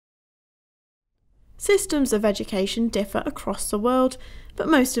Systems of education differ across the world, but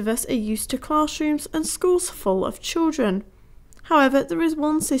most of us are used to classrooms and schools full of children. However, there is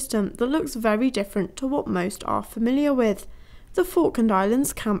one system that looks very different to what most are familiar with, the Falkland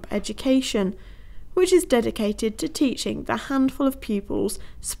Islands camp education, which is dedicated to teaching the handful of pupils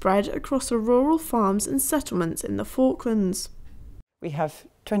spread across the rural farms and settlements in the Falklands. We have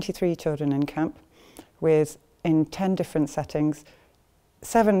 23 children in camp in 10 different settings,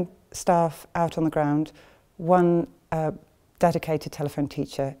 7 staff out on the ground, 1 dedicated telephone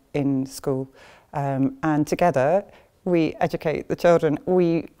teacher in school, and together we educate the children.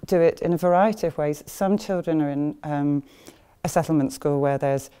 We do it in a variety of ways. Some children are in a settlement school where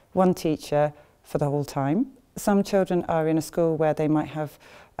there's 1 teacher for the whole time. Some children are in a school where they might have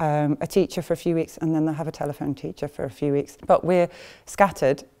a teacher for a few weeks and then they'll have a telephone teacher for a few weeks. But we're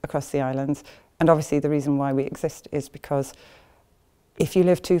scattered across the islands, and obviously the reason why we exist is because if you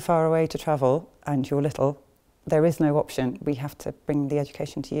live too far away to travel and you're little, there is no option. We have to bring the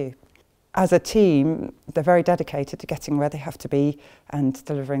education to you. As a team, they're very dedicated to getting where they have to be and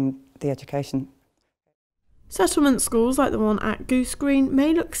delivering the education. Settlement schools like the one at Goose Green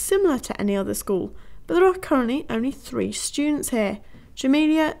may look similar to any other school, but there are currently only 3 students here: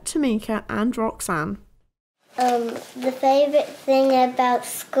 Jamelia, Tamika and Roxanne. The favourite thing about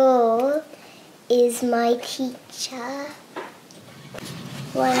school is my teacher.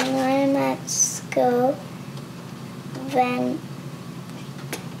 When I'm at school, then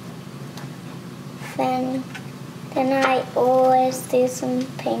I always do some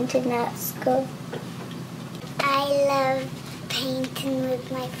painting at school. I love painting with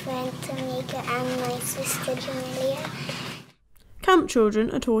my friend Tamika and my sister Jamelia. Camp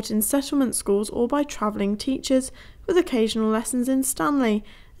children are taught in settlement schools or by travelling teachers, with occasional lessons in Stanley,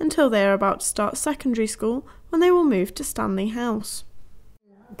 until they are about to start secondary school, when they will move to Stanley House.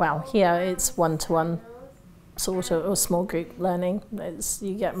 Well, here it's one-to-one sort of, or small group learning.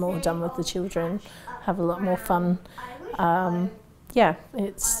 You get more done with the children, have a lot more fun. Yeah,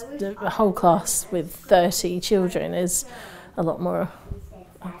 it's the whole class with 30 children is a lot more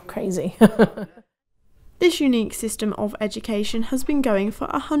crazy. This unique system of education has been going for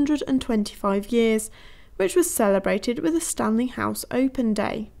 125 years, which was celebrated with a Stanley House Open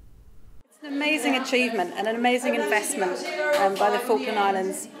Day. It's an amazing achievement and an amazing investment by the Falkland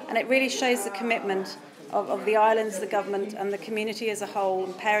Islands, and it really shows the commitment of the islands, the government and the community as a whole,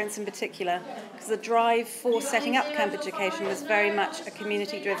 and parents in particular, because the drive for setting up camp education was very much a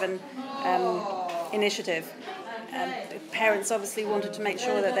community-driven initiative. Parents obviously wanted to make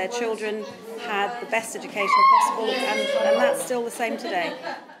sure that their children had the best education possible, and that's still the same today.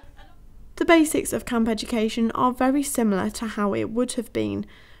 The basics of camp education are very similar to how it would have been,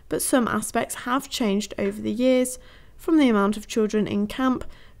 but some aspects have changed over the years, from the amount of children in camp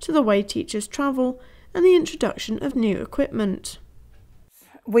to the way teachers travel and the introduction of new equipment.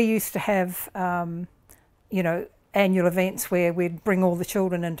 We used to have, annual events where we'd bring all the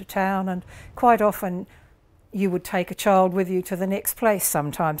children into town, and quite often you would take a child with you to the next place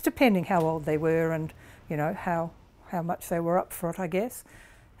sometimes, depending how old they were and, how much they were up for it, I guess.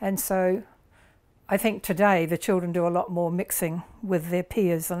 And so I think today the children do a lot more mixing with their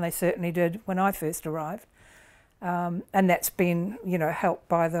peers than they certainly did when I first arrived. And that's been, helped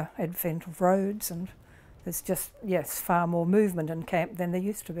by the advent of roads, and there's just, far more movement in camp than there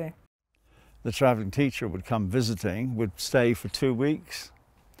used to be. The travelling teacher would come visiting, would stay for 2 weeks,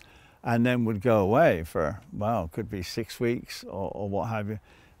 and then would go away for, well, it could be 6 weeks or what have you,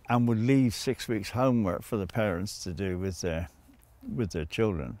 and would leave 6 weeks homework for the parents to do with their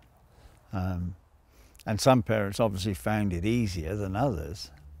children. And some parents obviously found it easier than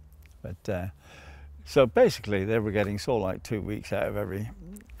others, but so basically they were getting sort of like 2 weeks out of every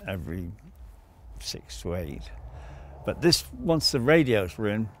 6 to 8. But this, once the radios were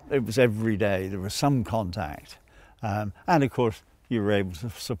in, it was every day. There was some contact, and of course you were able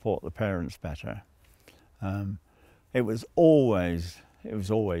to support the parents better. It was always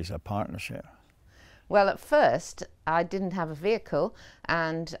a partnership. Well, at first I didn't have a vehicle,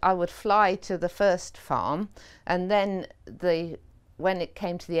 and I would fly to the first farm, and then when it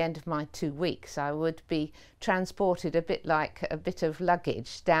came to the end of my 2 weeks, I would be transported a bit like a bit of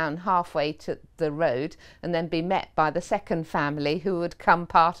luggage down halfway to the road, and then be met by the second family who would come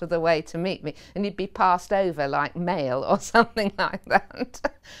part of the way to meet me, and you'd be passed over like mail or something like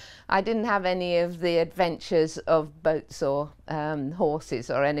that. I didn't have any of the adventures of boats or horses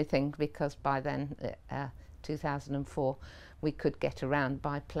or anything, because by then, 2004, we could get around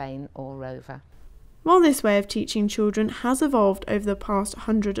by plane or rover. While this way of teaching children has evolved over the past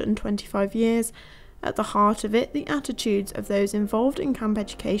 125 years, At the heart of it, the attitudes of those involved in camp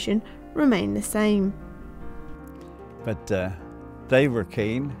education remain the same. But they were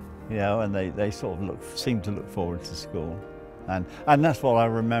keen, you know, and they sort of seemed to look forward to school. And that's what I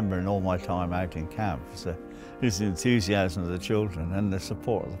remember in all my time out in camp, is the enthusiasm of the children and the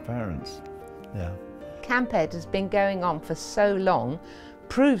support of the parents. Yeah. Camp Ed has been going on for so long,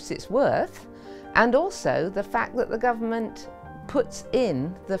 proves its worth, and also the fact that the government puts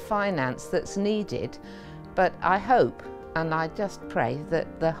in the finance that's needed. But I hope, and I just pray,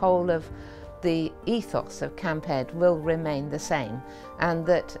 that the whole of the ethos of Camp Ed will remain the same, and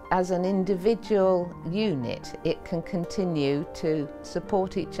that as an individual unit it can continue to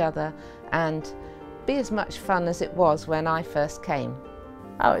support each other and be as much fun as it was when I first came.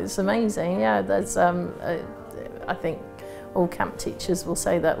 Oh, it's amazing, yeah. There's, I think all camp teachers will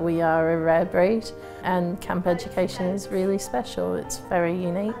say that we are a rare breed, and camp education is really special. It's very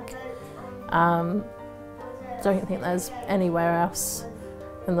unique. Don't think there's anywhere else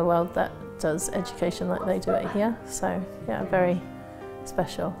in the world that does education like they do it here. So yeah, very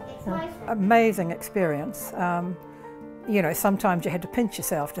special. Yeah. Amazing experience. You know, sometimes you had to pinch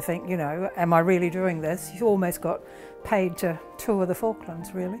yourself to think, you know, am I really doing this? You almost got paid to tour the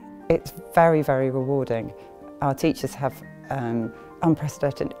Falklands, really. It's very, very rewarding. Our teachers have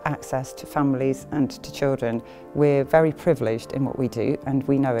unprecedented access to families and to children. We're very privileged in what we do, and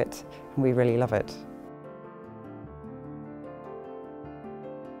we know it, and we really love it.